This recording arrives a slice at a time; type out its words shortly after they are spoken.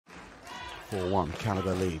4-1,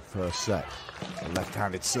 Canada lead, first set. The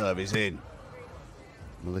left-handed serve is in.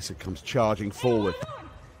 Melissa comes charging forward.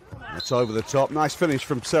 That's over the top. Nice finish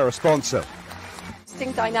from Sarah Sponcil.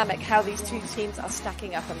 Interesting dynamic how these two teams are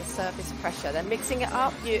stacking up on the service pressure. They're mixing it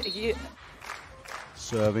up.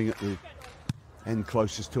 Serving at the end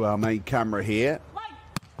closest to our main camera here.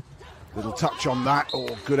 Little touch on that.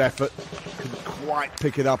 Oh, good effort. Couldn't quite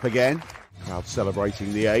pick it up again. Crowd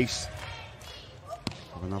celebrating the ace.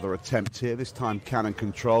 Another attempt here. This time Cannon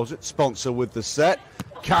controls it. Sponcil with the set.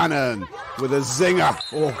 Cannon with a zinger.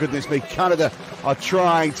 Oh, goodness me. Canada are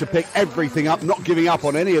trying to pick everything up, not giving up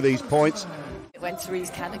on any of these points. When Therese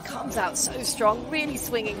Cannon comes out so strong, really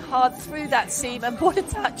swinging hard through that seam, and what a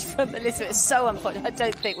touch from Melissa. It's so unfortunate. I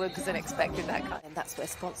don't think Wilkinson expected that kind. And that's where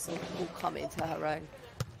Sponcil will come into her own.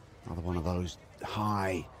 Another one of those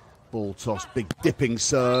high ball toss, big dipping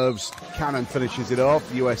serves. Cannon finishes it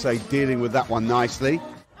off. USA dealing with that one nicely.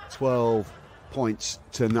 12 points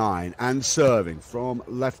to 9. And serving from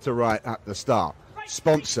left to right at the start.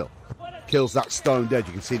 Sponcil kills that stoned edge.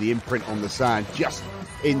 You can see the imprint on the sand just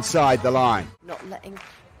inside the line. Not letting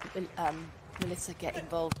Melissa get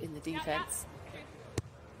involved in the defence.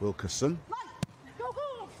 Wilkinson.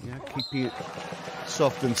 Yeah, keeping it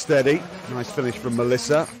soft and steady. Nice finish from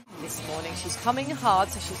Melissa. This morning she's coming hard,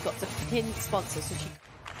 so she's got to pin Sponcil. So she.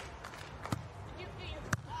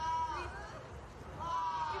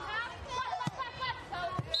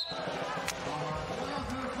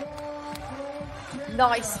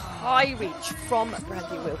 Nice high reach from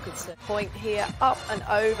Brandie Wilkinson. Point here, up and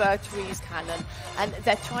over Therese Cannon. And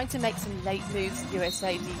they're trying to make some late moves,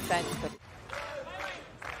 USA defence. But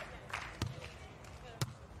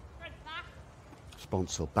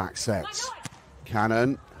Sponcil back sets.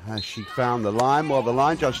 Cannon, has she found the line? Well, the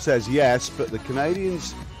line judge says yes, but the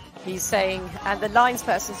Canadians... He's saying, and the lines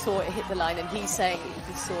person saw it hit the line, and he's saying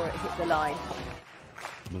he saw it hit the line.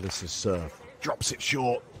 Melissa's serve. Drops it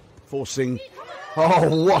short, forcing...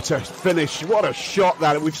 Oh, what a finish. What a shot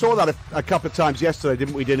that. We saw that a couple of times yesterday,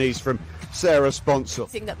 didn't we, Denise, from Sarah Sponcil.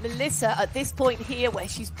 Seeing that Melissa, at this point here, where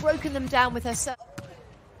she's broken them down with her serve.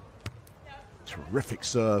 Terrific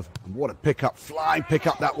serve. And what a pickup, flying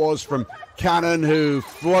pickup that was from Cannon, who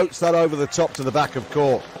floats that over the top to the back of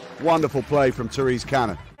court. Wonderful play from Therese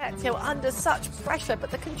Cannon. So under such pressure,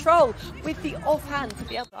 but the control with the offhand to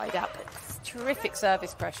be able to ride out. It's terrific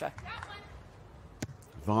service pressure.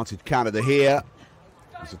 Advantage Canada here.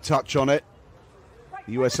 There's a touch on it.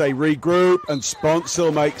 The USA regroup, and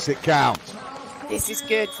Sponcil makes it count. This is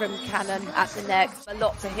good from Cannon at the net. A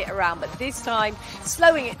lot to hit around, but this time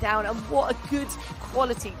slowing it down, and what a good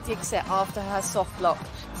quality dig set after her soft block.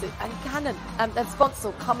 So, and Cannon and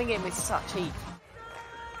Sponcil coming in with such heat.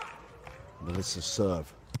 Melissa's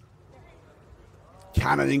serve.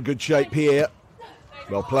 Cannon in good shape here.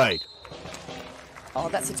 Well played. Oh,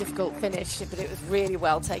 that's a difficult finish, but it was really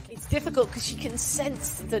well taken. It's difficult because you can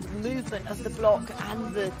sense the movement of the block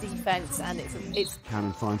and the defence, and it's...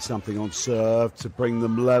 Cannon finds something on serve to bring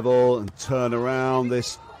them level and turn around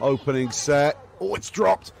this opening set. Oh, it's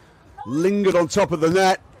dropped. Lingered on top of the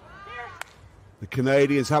net. The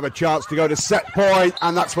Canadians have a chance to go to set point,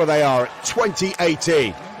 and that's where they are at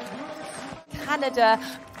 2018. Canada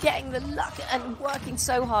getting the luck and working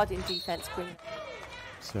so hard in defence.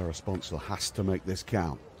 Sarah Sponcil has to make this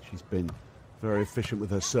count. She's been very efficient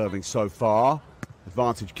with her serving so far.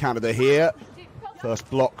 Advantage Canada here. First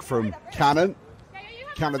block from Cannon.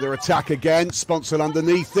 Canada attack again. Sponcil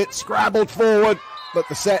underneath it. Scrabbled forward, but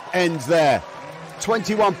the set ends there.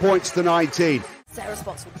 21 points to 19. Sarah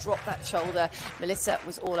Sponcil dropped that shoulder. Melissa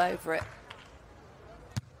was all over it.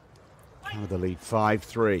 Canada lead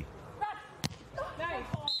 5-3.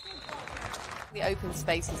 The open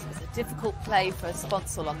spaces was a difficult play for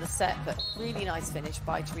Sponcil on the set, but really nice finish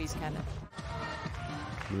by Therese Cannon.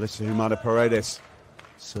 Melissa Humana Paredes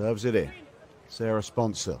serves it in. Sarah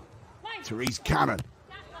Sponcil. Therese Cannon.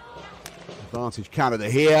 Advantage Canada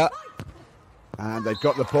here. And they've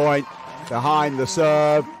got the point behind the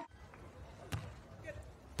serve.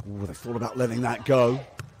 Oh, they thought about letting that go.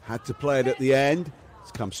 Had to play it at the end.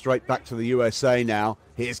 It's come straight back to the USA now.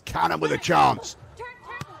 Here's Cannon with a chance.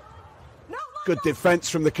 Good defence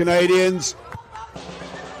from the Canadians.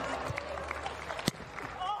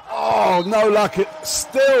 Oh, no luck.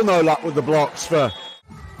 Still no luck with the blocks for...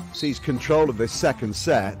 Sees control of this second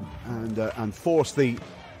set and force the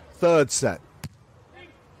third set.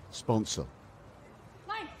 Sponcil.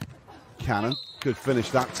 Cannon. Good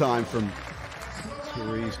finish that time from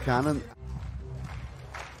Therese Cannon.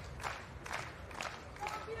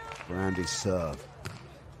 Brandie's serve.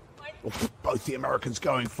 Oh, both the Americans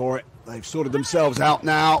going for it. They've sorted themselves out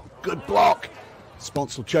now. Good block.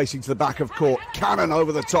 Sponcil chasing to the back of court. Cannon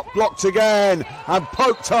over the top, blocked again and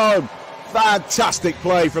poked home. Fantastic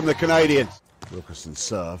play from the Canadians. Wilkerson's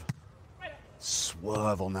serve.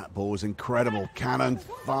 Swerve on that ball was incredible. Cannon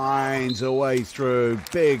finds a way through.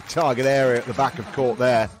 Big target area at the back of court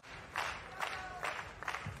there.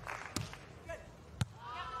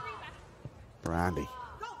 Brandie.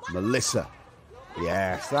 Melissa.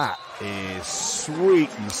 Yes, that is sweet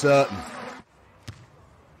and certain.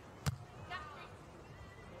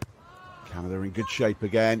 Canada in good shape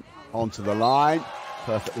again. Onto the line.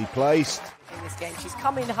 Perfectly placed. In this game, she's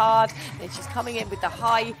coming hard, then she's coming in with the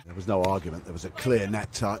high. There was no argument. There was a clear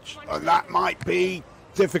net touch. And that might be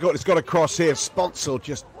difficult. It's got a cross here. Sponcil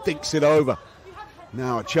just thinks it over.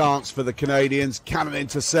 Now a chance for the Canadians. Cannon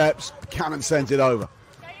intercepts. Cannon sends it over.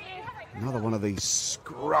 Another one of these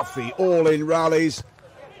scruffy all-in rallies.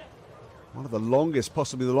 One of the longest,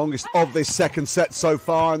 possibly the longest of this second set so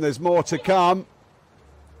far, and there's more to come.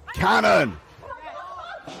 Cannon!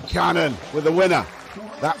 Cannon with the winner.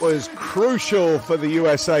 That was crucial for the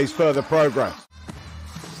USA's further progress.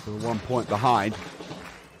 Still 1 point behind.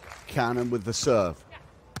 Cannon with the serve.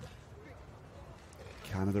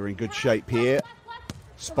 Canada in good shape here.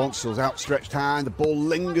 Sponcil's outstretched hand. The ball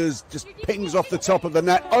lingers, just pings off the top of the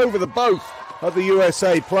net over the both of the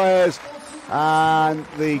USA players. And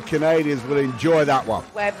the Canadians will enjoy that one.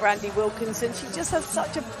 Where Brandie Wilkinson, she just has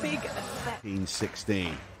such a big effect.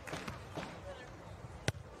 16.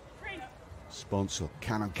 Sponcil,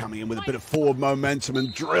 Cannon coming in with a bit of forward momentum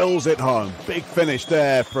and drills it home. Big finish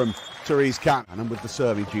there from Therese Cannon. And with the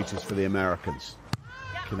serving duties for the Americans.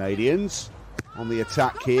 Canadians on the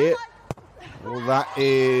attack here. Well, that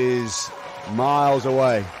is miles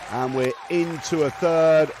away. And we're into a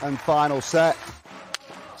third and final set.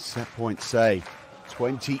 Set point saved.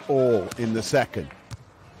 20 all in the second.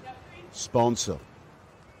 Sponcil.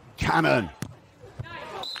 Cannon.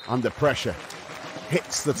 Under pressure.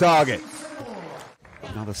 Hits the target.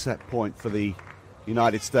 Another set point for the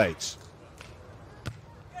United States.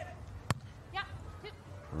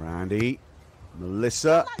 Brandie.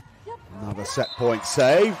 Melissa. Another set point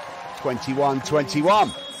save.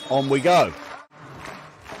 21-21. On we go.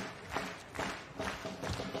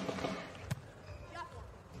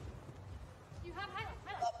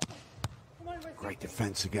 Great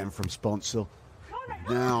defense again from Sponcil.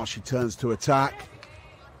 Now she turns to attack.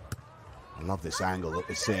 I love this angle that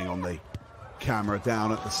we're seeing on the camera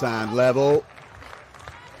down at the sand level.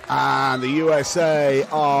 And the USA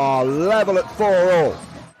are level at 4-all.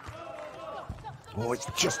 Oh, it's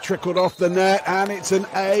just trickled off the net, and it's an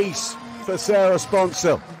ace for Sarah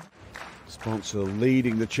Sponcil. Sponcil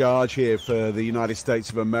leading the charge here for the United States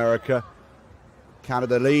of America.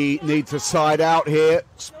 Canada need to side out here.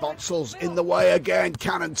 Sponcil's in the way again.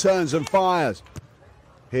 Cannon turns and fires.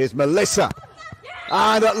 Here's Melissa.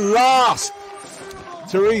 And at last,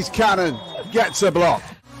 Therese Cannon gets a block.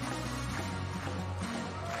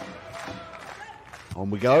 On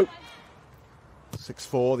we go.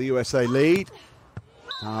 6-4, the USA lead.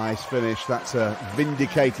 Nice finish. That's a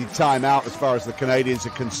vindicated timeout as far as the Canadians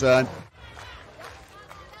are concerned.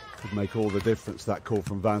 Could make all the difference, that call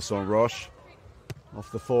from Vincent Roche.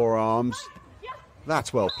 Off the forearms.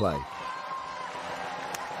 That's well played.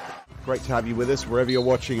 Great to have you with us wherever you're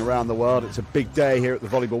watching around the world. It's a big day here at the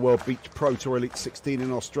Volleyball World Beach Pro Tour Elite 16 in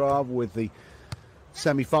Ostrava, with the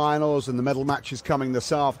semi-finals and the medal matches coming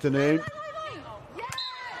this afternoon.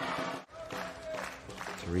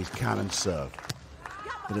 Therese Cannon's serve.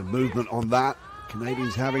 Bit of movement on that.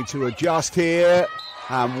 Canadians having to adjust here.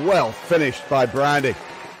 And well finished by Brandie.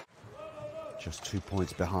 Just 2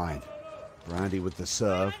 points behind. Brandie with the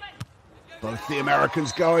serve. Both the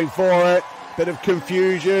Americans going for it. Bit of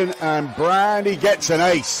confusion, and Brandie gets an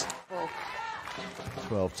ace.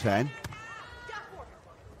 12-10.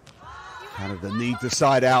 Canada need to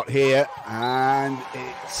side out here, and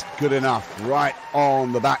it's good enough right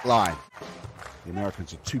on the back line. The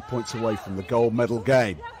Americans are 2 points away from the gold medal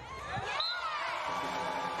game.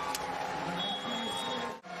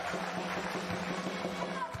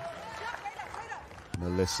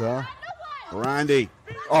 Melissa. Brandie.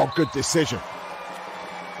 Oh, good decision.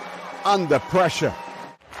 Under pressure.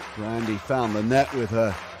 Brandie found the net with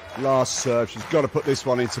her last serve. She's got to put this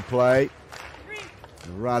one into play.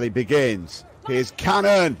 The rally begins. Here's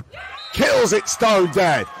Cannon. Kills it stone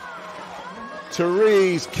dead.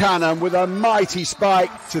 Therese Cannon with a mighty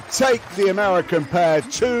spike to take the American pair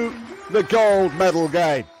to the gold medal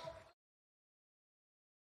game.